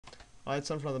Alright,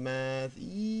 time for the math.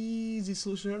 Easy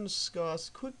solution. We're going to discuss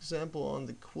a quick example on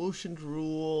the quotient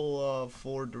rule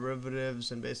for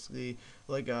derivatives, and basically,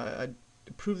 like I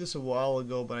proved this a while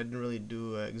ago, but I didn't really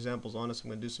do examples on it. So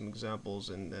I'm going to do some examples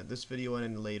in this video and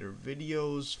in later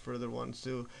videos, further ones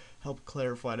to help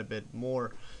clarify it a bit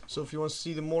more. So if you want to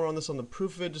see the more on this on the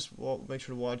proof of it, just make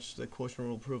sure to watch the quotient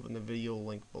rule proof in the video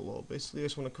link below. Basically, I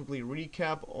just want to quickly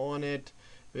recap on it.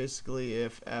 Basically,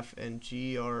 if f and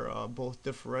g are both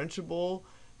differentiable,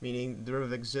 meaning the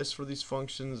derivative exists for these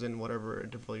functions in whatever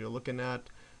interval you're looking at,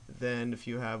 then if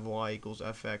you have y equals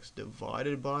fx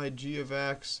divided by g of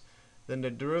x, then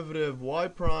the derivative y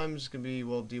prime is going to be,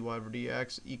 well, dy over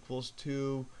dx equals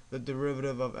to the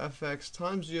derivative of fx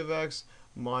times g of x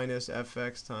minus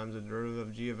fx times the derivative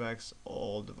of g of x,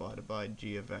 all divided by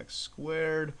g of x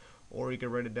squared. Or you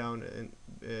can write it down in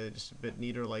just a bit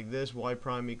neater like this: y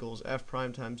prime equals f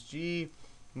prime times g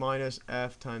minus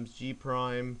f times g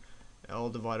prime, all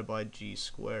divided by g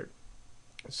squared.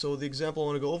 So the example I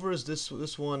want to go over is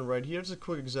this one right here. It's a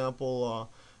quick example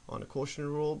on a quotient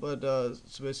rule, but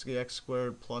it's basically x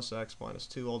squared plus x minus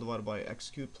 2, all divided by x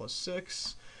cubed plus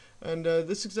 6. And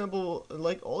this example,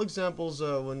 like all examples,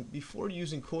 before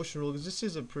using quotient rule, because this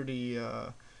is a pretty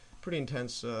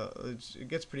intense, it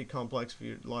gets pretty complex for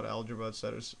you, a lot of algebra,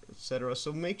 etc.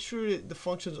 So make sure that the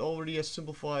function is already as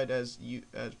simplified as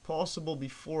possible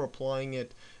before applying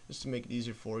it, just to make it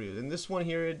easier for you. And this one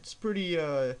here, it's pretty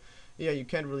yeah, you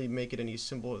can't really make it any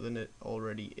simpler than it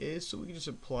already is, so we can just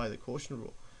apply the quotient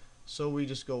rule. So we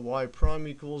just go y prime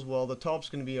equals, well, the top's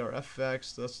going to be our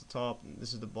fx, that's the top, and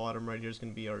this is the bottom right here, is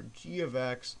going to be our g of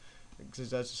x,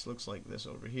 because that just looks like this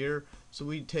over here. So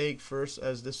we take first,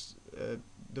 as this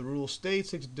the rule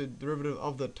states, it's the derivative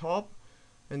of the top,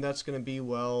 and that's going to be,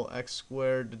 well, x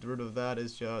squared. The derivative of that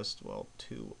is just, well,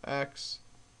 2x,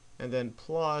 and then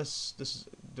plus, this is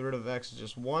derivative of x is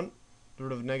just 1,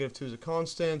 derivative of negative 2 is a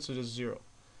constant, so just 0.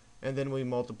 And then we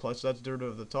multiply, so that's the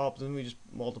derivative of the top, then we just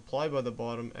multiply by the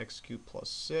bottom, x cubed plus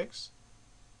 6,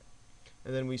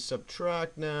 and then we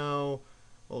subtract now.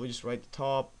 Well, we just write the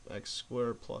top, x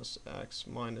squared plus x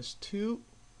minus 2,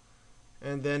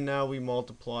 and then now we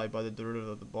multiply by the derivative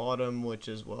of the bottom, which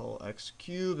is, well, x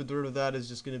cubed. The derivative of that is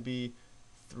just going to be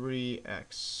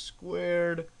 3x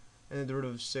squared, and the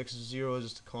derivative of 6 is 0, is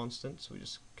just a constant, so we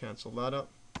just cancel that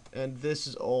up. And this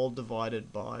is all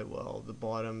divided by, well, the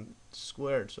bottom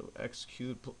squared, so x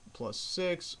cubed plus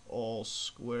 6, all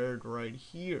squared right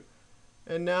here.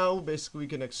 And now basically we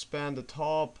can expand the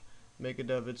top, make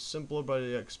it a bit simpler by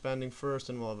expanding first,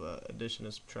 and we'll have addition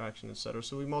and subtraction, etc.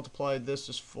 So we multiply this,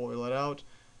 just FOIL it out,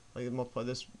 like multiply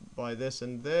this by this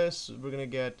and this, we're going to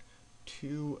get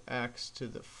 2x to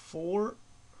the 4,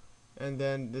 and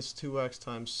then this 2x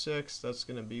times 6, that's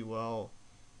going to be, well,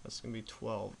 that's going to be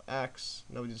 12x.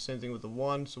 Now we do the same thing with the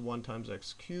 1, so 1 times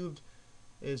x cubed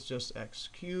is just x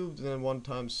cubed, and then 1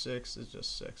 times 6 is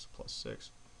just 6 plus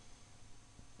 6.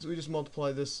 So we just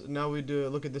multiply this. Now we do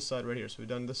look at this side right here. So we've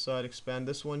done this side, expand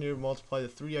this one here, multiply the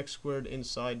 3x squared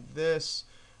inside this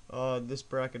this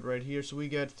bracket right here. So we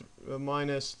get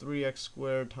minus 3x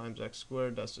squared times x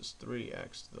squared. That's just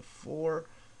 3x to the 4.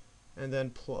 And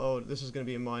then this is going to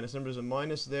be a minus. There's a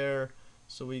minus there,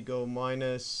 so we go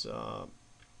minus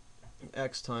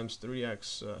x times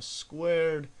 3x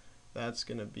squared. That's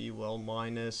going to be, well,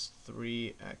 minus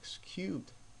 3x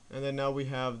cubed. And then now we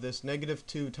have this negative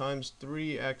 2 times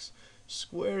 3x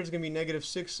squared is going to be negative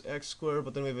 6x squared,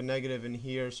 but then we have a negative in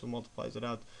here, so it multiplies it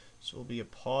out. So it will be a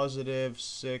positive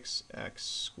 6x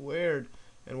squared.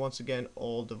 And once again,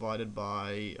 all divided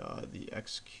by the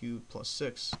x cubed plus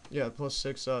 6. Yeah, plus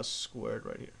 6 squared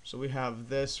right here. So we have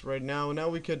this right now. Now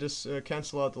we could just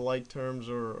cancel out the like terms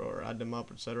or add them up,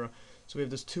 etc. So we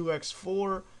have this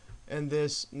 2x4 and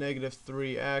this negative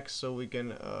 3x, so we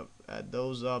can add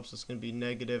those up, so it's going to be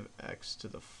negative x to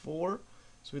the 4.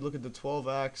 So we look at the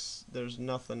 12x, there's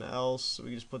nothing else, so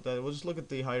we just put that, we'll just look at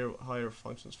the higher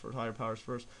functions for higher powers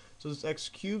first. So this x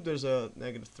cubed, there's a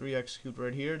negative 3x cubed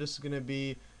right here, this is going to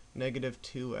be negative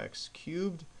 2x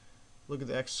cubed. Look at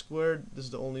the x squared, this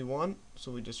is the only one,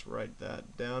 so we just write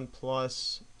that down,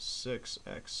 plus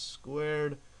 6x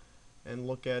squared, and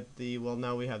look at the, well,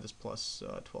 now we have this plus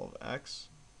 12x.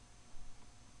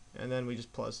 And then we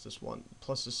just plus this 1,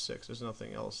 plus this 6, there's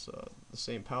nothing else the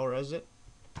same power as it.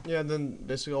 Yeah, and then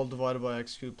basically all divided by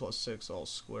x cubed plus 6, all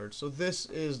squared. So this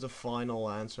is the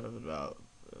final answer.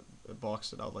 I've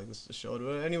boxed it out like this to show it.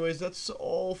 But anyways, that's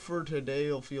all for today.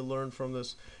 Hopefully you learned from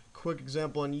this quick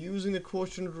example on using the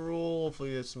quotient rule.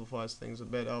 Hopefully it simplifies things a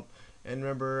bit up. And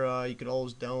remember, you can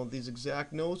always download these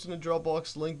exact notes in the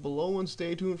Dropbox link below, and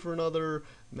stay tuned for another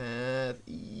math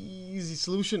easy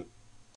solution.